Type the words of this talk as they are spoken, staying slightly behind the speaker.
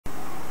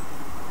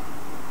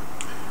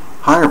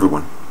Hi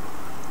everyone.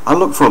 I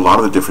look for a lot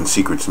of the different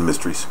secrets and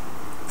mysteries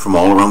from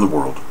all around the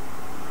world,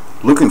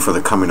 looking for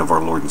the coming of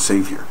our Lord and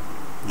Savior,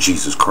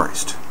 Jesus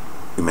Christ,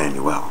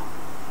 Emmanuel,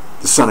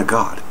 the Son of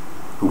God,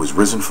 who was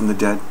risen from the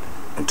dead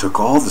and took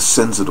all the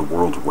sins of the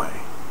world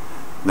away.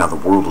 Now the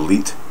world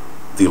elite,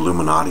 the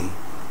Illuminati,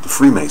 the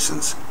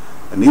Freemasons,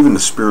 and even the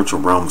spiritual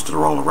realms that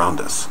are all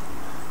around us,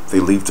 they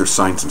leave their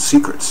signs and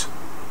secrets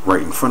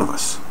right in front of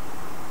us,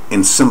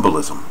 in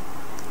symbolism.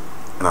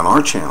 And on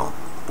our channel,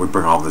 we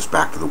bring all this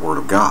back to the Word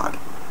of God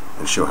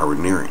and show how we're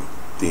nearing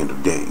the end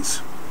of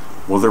days.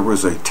 Well, there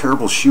was a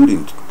terrible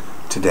shooting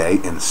today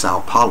in Sao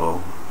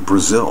Paulo,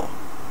 Brazil,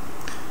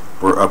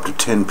 where up to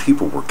 10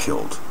 people were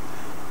killed.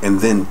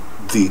 And then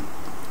the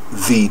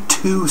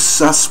two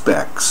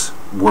suspects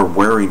were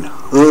wearing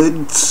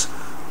hoods,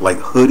 like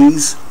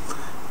hoodies,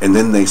 and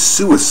then they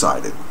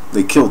suicided.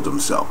 They killed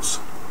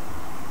themselves.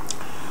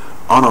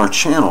 On our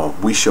channel,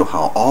 we show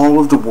how all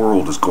of the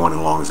world is going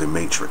along as a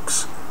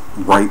matrix,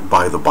 right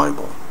by the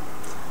Bible,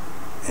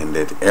 and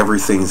that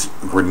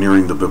we're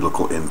nearing the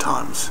biblical end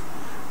times,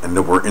 and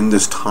that we're in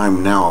this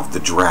time now of the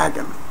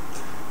dragon.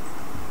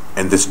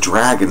 And this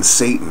dragon,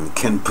 Satan,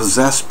 can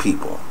possess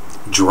people,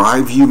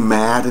 drive you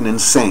mad and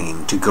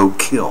insane to go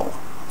kill.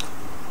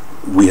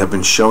 We have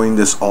been showing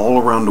this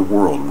all around the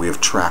world. We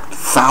have tracked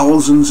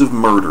thousands of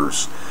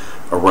murders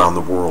around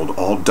the world,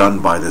 all done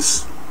by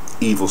this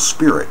evil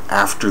spirit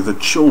after the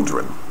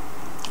children,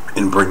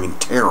 and bringing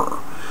terror.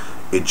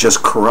 It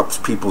just corrupts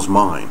people's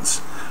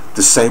minds.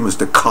 The same as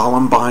the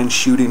Columbine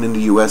shooting in the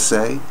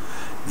USA.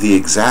 The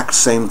exact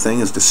same thing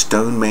as the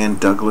Stoneman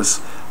Douglas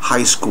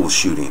high school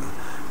shooting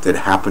that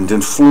happened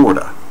in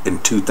Florida in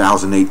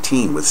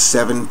 2018 with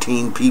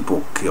 17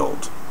 people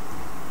killed.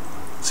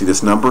 See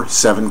this number?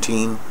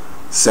 17,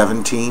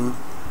 17,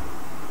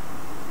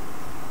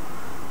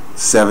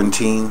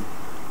 17,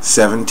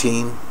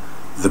 17.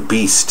 The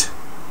beast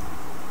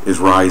is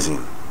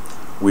rising.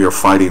 We are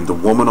fighting the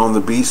woman on the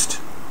beast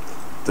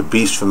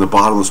from the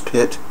bottomless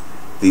pit,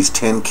 these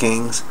 10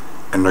 kings,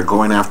 and they're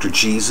going after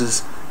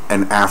Jesus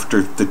and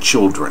after the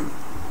children.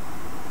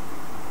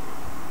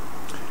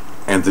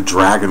 And the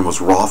dragon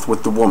was wroth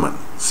with the woman.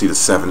 See the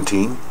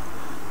 17?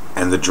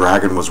 And the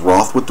dragon was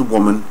wroth with the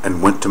woman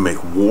and went to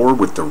make war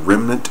with the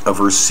remnant of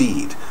her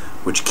seed,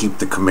 which keep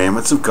the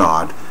commandments of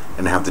God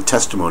and have the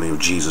testimony of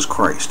Jesus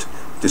Christ.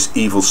 This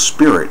evil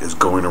spirit is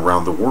going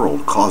around the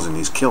world causing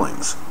these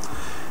killings.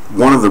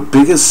 One of the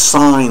biggest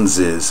signs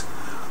is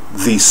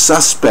the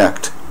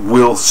suspect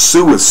will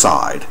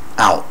suicide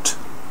out.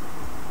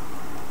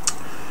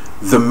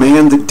 The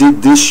man that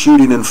did this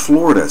shooting in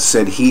Florida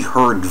said he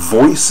heard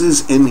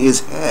voices in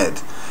his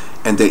head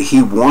and that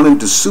he wanted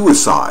to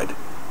suicide,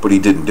 but he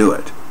didn't do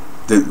it.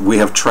 We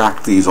have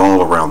tracked these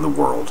all around the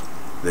world.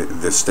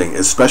 This thing,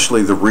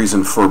 especially the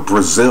reason for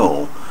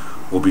Brazil,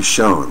 will be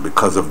shown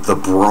because of the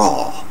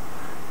brawl.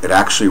 It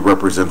actually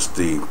represents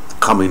the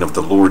coming of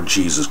the Lord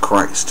Jesus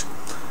Christ.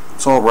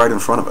 It's all right in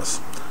front of us.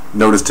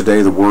 Notice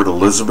today the word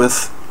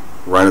Elizabeth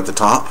right at the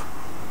top.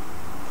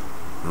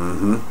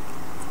 The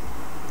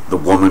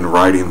woman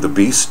riding the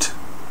beast.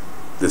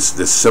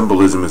 This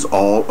symbolism is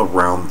all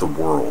around the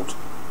world.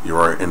 You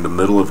are in the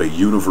middle of a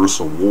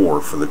universal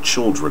war for the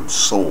children's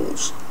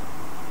souls.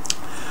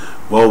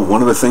 Well,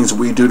 one of the things that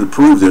we do to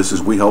prove this is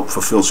we help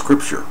fulfill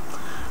Scripture,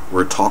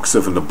 where it talks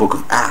of in the book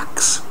of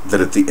Acts that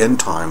at the end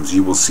times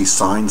you will see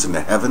signs in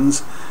the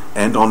heavens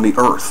and on the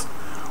earth.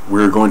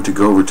 We're going to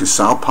go over to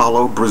Sao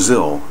Paulo,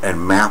 Brazil,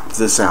 and map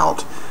this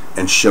out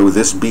and show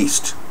this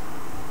beast.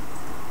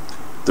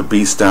 The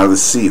beast out of the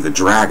sea, the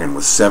dragon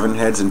with 7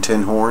 heads and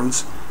 10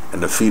 horns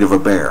and the feet of a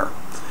bear.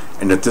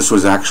 And that this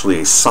was actually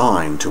a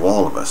sign to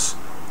all of us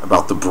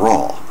about the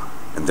brawl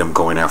and them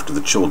going after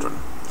the children.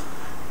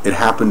 It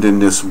happened in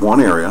this one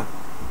area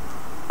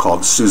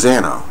called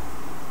Suzano.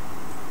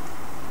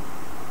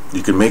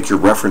 You can make your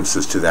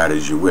references to that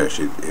as you wish.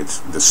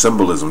 The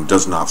symbolism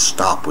does not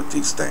stop with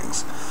these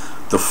things.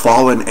 The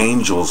fallen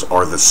angels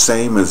are the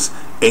same as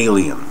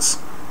aliens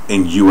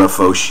in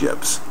UFO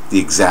ships. The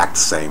exact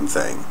same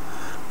thing.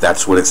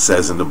 That's what it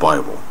says in the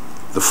Bible.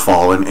 The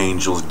fallen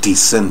angels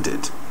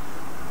descended.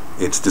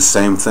 It's the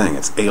same thing.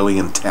 It's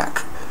alien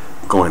tech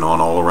going on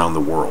all around the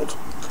world.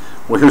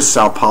 Well, here's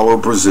Sao Paulo,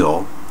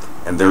 Brazil,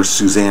 and there's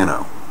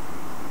Suzano.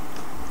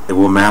 It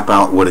will map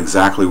out what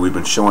exactly we've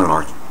been showing on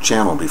our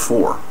channel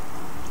before.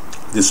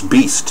 This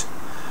beast,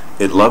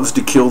 it loves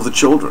to kill the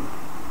children.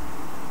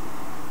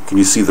 Can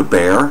you see the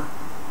bear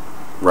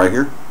right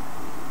here?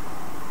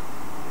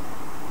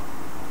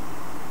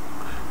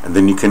 And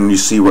then you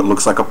see what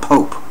looks like a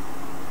pope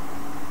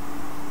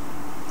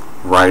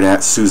right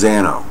at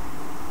Suzano.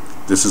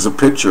 This is a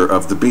picture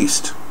of the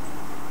beast.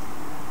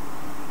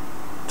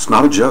 It's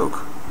not a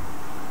joke.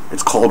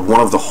 It's called one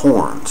of the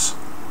horns.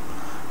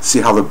 See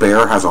how the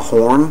bear has a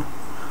horn?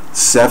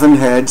 7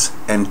 heads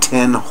and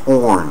 10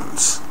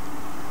 horns.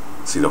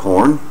 See the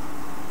horn?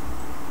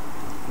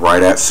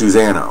 Right at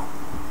Suzano.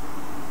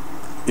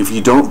 If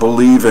you don't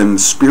believe in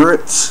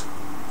spirits,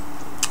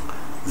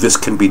 this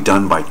can be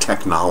done by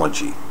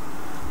technology.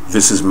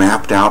 This is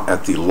mapped out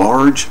at the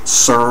Large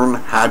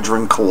CERN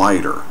Hadron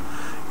Collider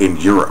in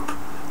Europe,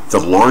 the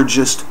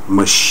largest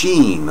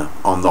machine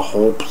on the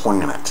whole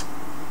planet.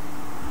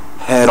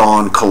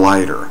 Head-on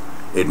collider.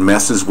 It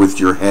messes with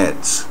your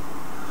heads.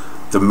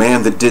 The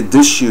man that did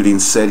this shooting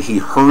said he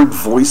heard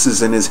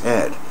voices in his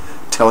head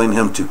telling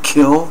him to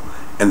kill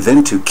and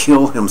then to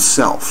kill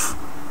himself.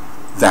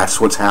 That's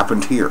what's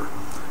happened here.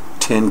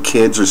 10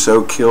 kids or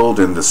so killed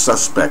and the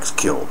suspects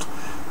killed.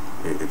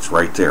 It's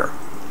right there.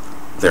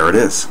 There it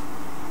is.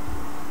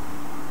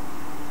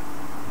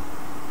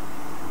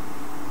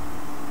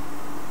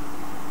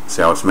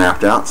 See how it's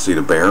mapped out? See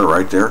the bear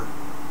right there?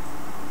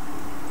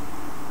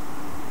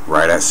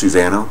 Right at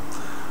Susano.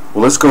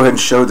 Well, let's go ahead and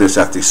show this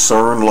at the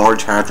CERN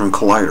Large Hadron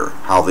Collider,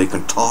 how they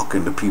can talk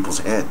into people's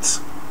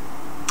heads.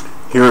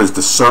 Here is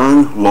the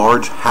CERN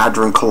Large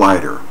Hadron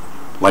Collider,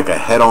 like a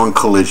head-on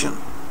collision.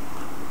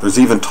 There's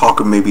even talk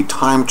of maybe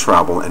time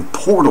travel and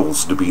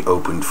portals to be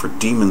opened for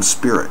demon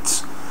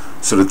spirits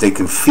so that they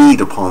can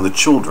feed upon the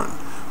children.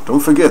 Don't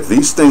forget,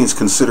 these things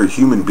consider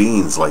human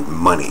beings like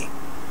money.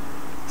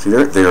 See,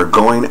 they are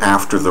going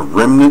after the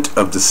remnant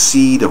of the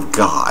seed of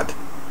God.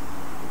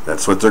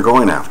 That's what they're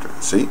going after,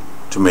 see?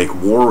 To make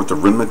war with the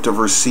remnant of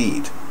her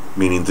seed,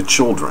 meaning the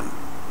children.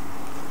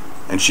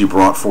 And she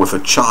brought forth a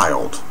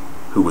child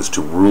who was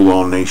to rule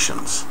all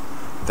nations.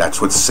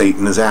 That's what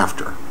Satan is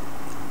after.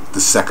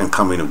 The second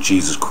coming of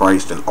Jesus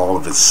Christ and all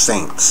of his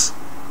saints.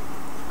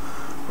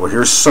 Well,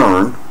 here's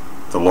CERN,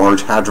 the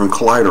Large Hadron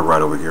Collider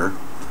right over here.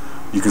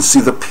 You can see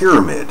the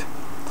pyramid,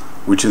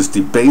 which is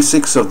the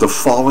basics of the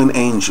fallen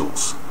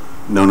angels,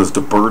 known as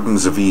the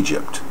burdens of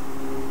Egypt.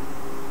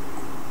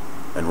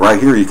 And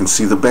right here you can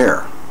see the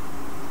bear.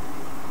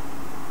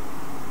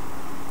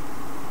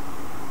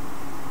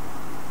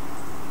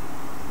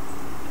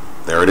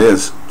 There it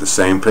is, the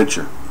same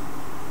picture.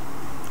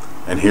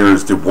 And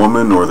here's the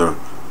woman or the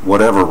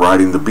whatever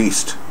riding the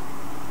beast,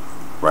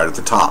 right at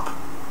the top.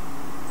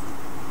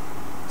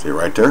 See it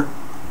right there?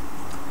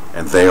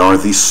 And they are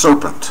the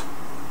serpent.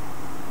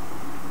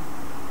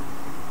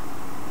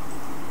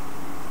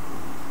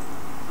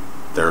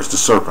 There's the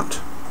serpent.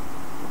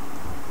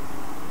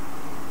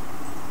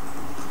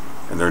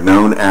 And they're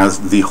known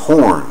as the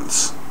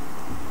horns.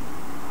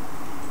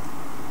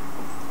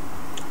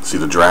 See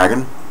the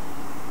dragon?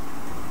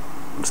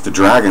 It's the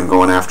dragon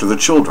going after the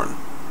children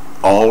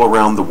all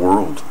around the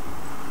world,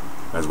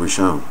 as we've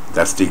shown.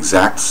 That's the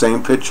exact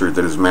same picture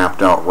that is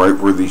mapped out right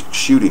where the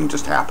shooting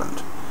just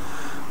happened.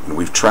 And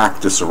we've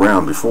tracked this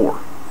around before.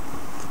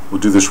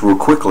 We'll do this real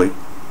quickly.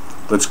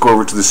 Let's go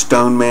over to the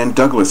Stoneman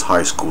Douglas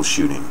High School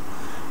shooting.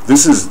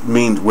 This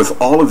means with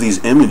all of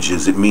these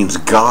images, it means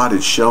God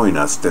is showing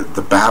us that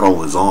the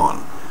battle is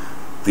on.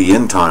 The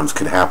end times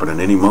could happen at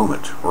any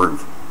moment or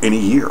any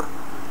year.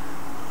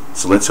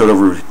 So let's head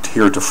over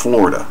here to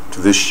Florida to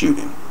this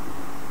shooting.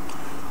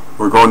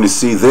 We're going to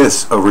see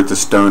this over at the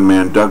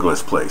Stoneman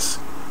Douglas place.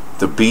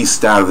 The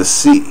beast out of the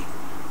sea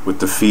with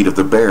the feet of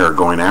the bear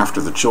going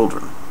after the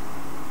children.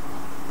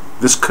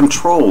 This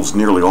controls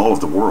nearly all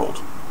of the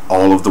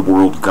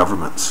world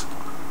governments.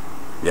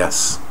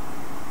 Yes.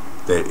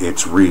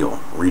 It's real.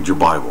 Read your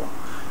Bible.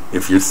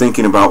 If you're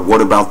thinking about what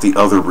about the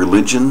other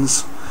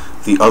religions,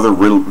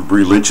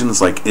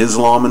 religions like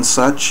Islam and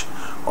such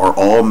are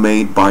all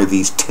made by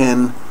these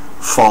 10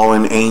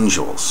 fallen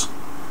angels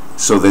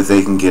so that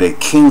they can get a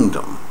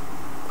kingdom.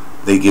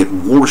 They get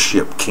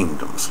worship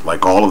kingdoms,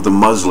 like all of the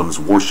Muslims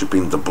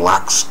worshiping the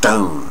black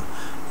stone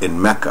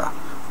in Mecca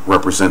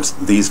represents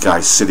these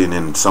guys sitting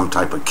in some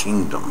type of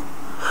kingdom.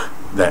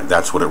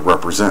 That's what it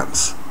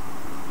represents.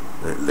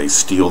 They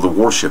steal the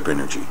worship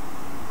energy.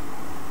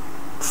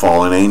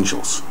 Fallen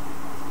angels.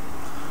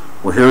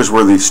 Well, here's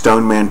where the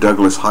Stoneman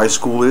Douglas High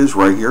School is,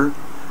 right here.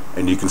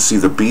 And you can see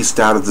the beast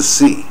out of the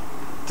sea.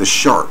 The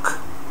shark.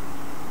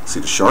 See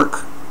the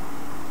shark?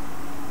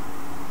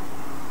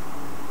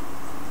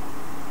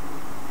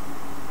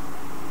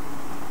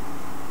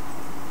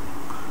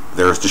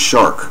 There's the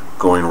shark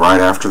going right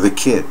after the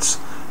kids.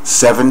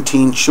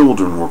 17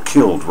 children were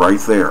killed right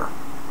there.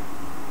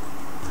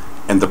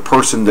 And the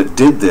person that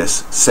did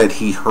this said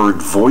he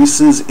heard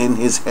voices in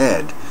his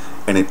head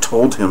and it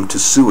told him to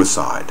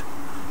suicide.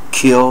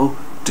 Kill,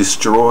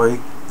 destroy,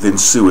 then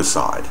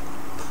suicide.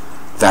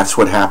 That's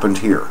what happened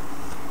here.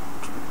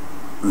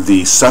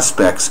 The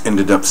suspects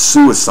ended up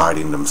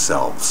suiciding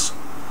themselves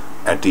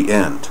at the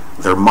end.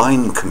 They're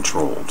mind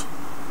controlled.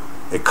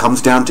 It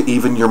comes down to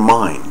even your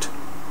mind.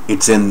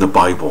 It's in the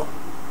Bible.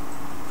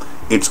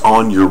 It's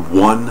on your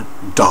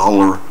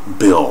 $1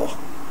 bill.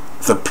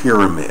 The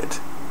pyramid.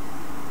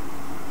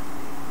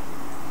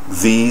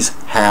 These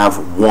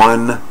have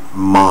one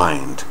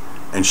mind,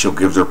 and shall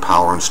give their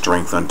power and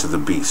strength unto the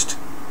beast.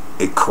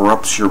 It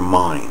corrupts your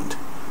mind.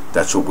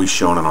 That's what we've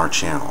shown on our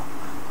channel.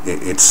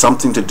 It's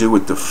something to do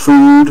with the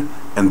food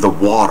and the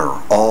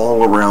water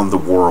all around the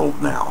world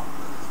now.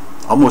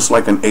 Almost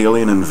like an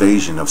alien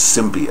invasion of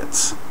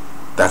symbiotes.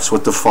 That's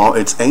what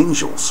it's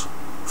angels.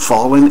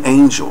 Fallen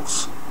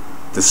angels.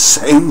 The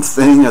same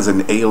thing as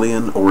an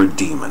alien or a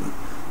demon.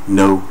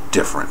 No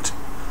different.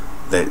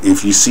 That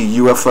if you see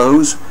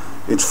UFOs,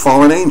 It's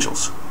fallen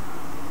angels.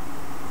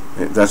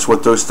 That's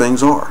what those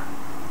things are.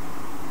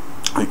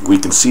 We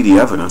can see the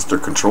evidence. They're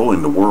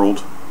controlling the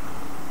world.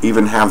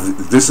 Even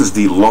this is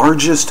the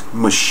largest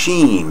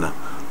machine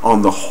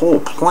on the whole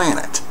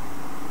planet.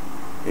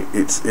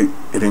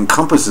 It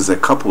encompasses a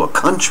couple of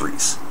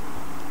countries.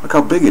 Look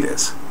how big it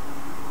is.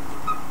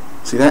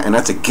 See that? And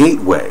that's a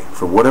gateway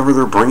for whatever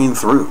they're bringing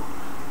through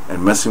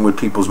and messing with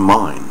people's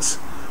minds.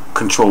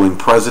 Controlling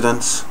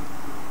presidents,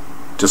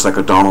 just like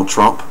a Donald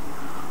Trump.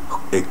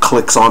 It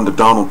clicks on to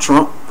Donald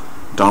Trump.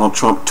 Donald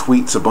Trump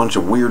tweets a bunch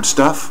of weird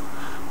stuff.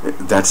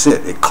 That's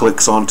it. It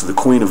clicks on to the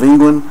Queen of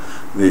England.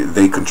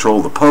 They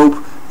control the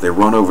Pope. They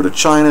run over to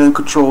China and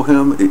control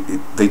him.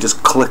 They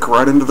just click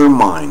right into their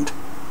mind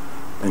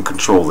and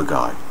control the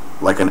guy.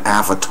 Like an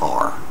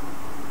avatar.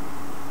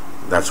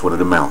 That's what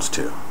it amounts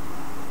to.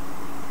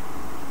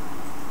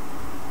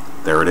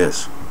 There it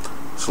is.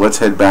 So let's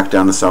head back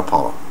down to Sao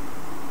Paulo.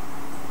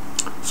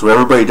 So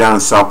everybody down in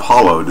Sao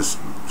Paulo, just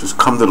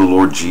come to the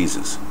Lord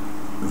Jesus.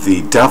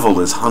 The devil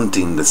is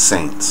hunting the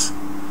saints.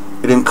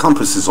 It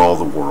encompasses all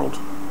the world.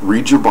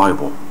 Read your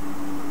Bible.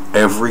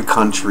 Every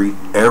country,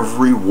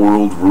 every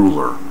world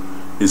ruler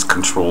is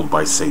controlled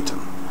by Satan.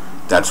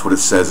 That's what it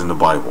says in the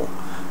Bible.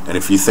 And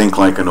if you think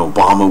like an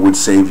Obama would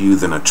save you,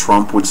 then a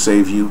Trump would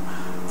save you,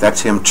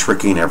 that's him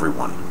tricking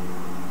everyone.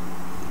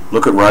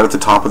 Look at right at the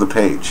top of the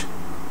page.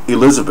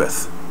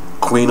 Elizabeth,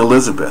 Queen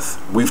Elizabeth.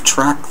 We've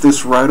tracked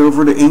this right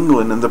over to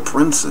England and the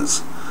princes,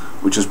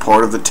 which is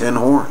part of the 10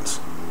 horns.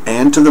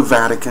 And to the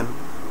Vatican,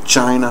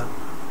 China,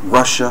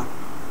 Russia.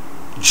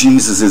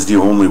 Jesus is the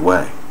only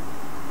way.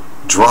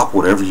 Drop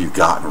whatever you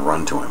got and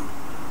run to him.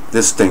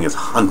 This thing is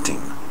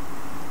hunting.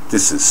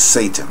 This is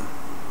Satan.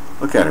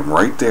 Look at him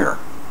right there.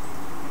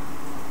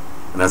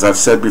 And as I've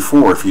said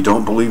before, if you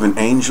don't believe in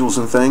angels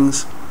and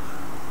things,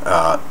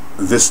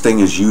 this thing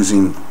is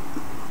using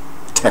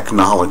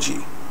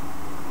technology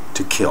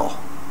to kill.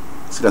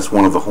 See, that's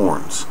one of the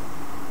horns.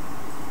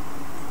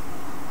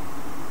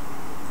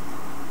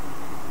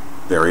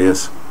 There he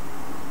is.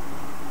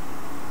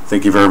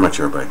 Thank you very much,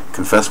 everybody.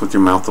 Confess with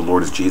your mouth the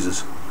Lord is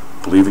Jesus.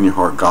 Believe in your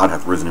heart God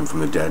hath risen him from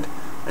the dead,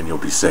 and you'll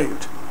be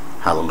saved.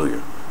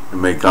 Hallelujah.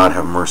 And may God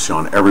have mercy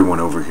on everyone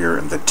over here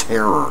and the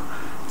terror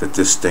that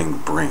this thing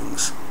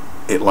brings.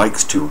 It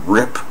likes to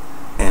rip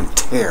and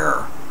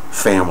tear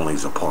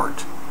families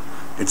apart.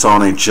 It's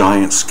on a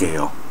giant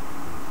scale.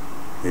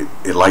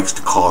 It likes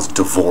to cause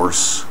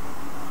divorce.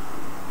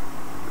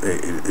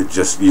 It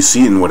just, you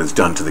see in what it's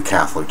done to the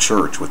Catholic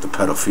Church with the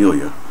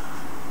pedophilia.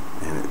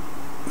 And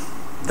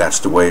that's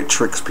the way it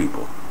tricks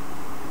people.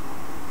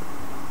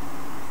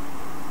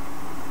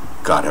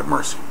 God have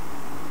mercy.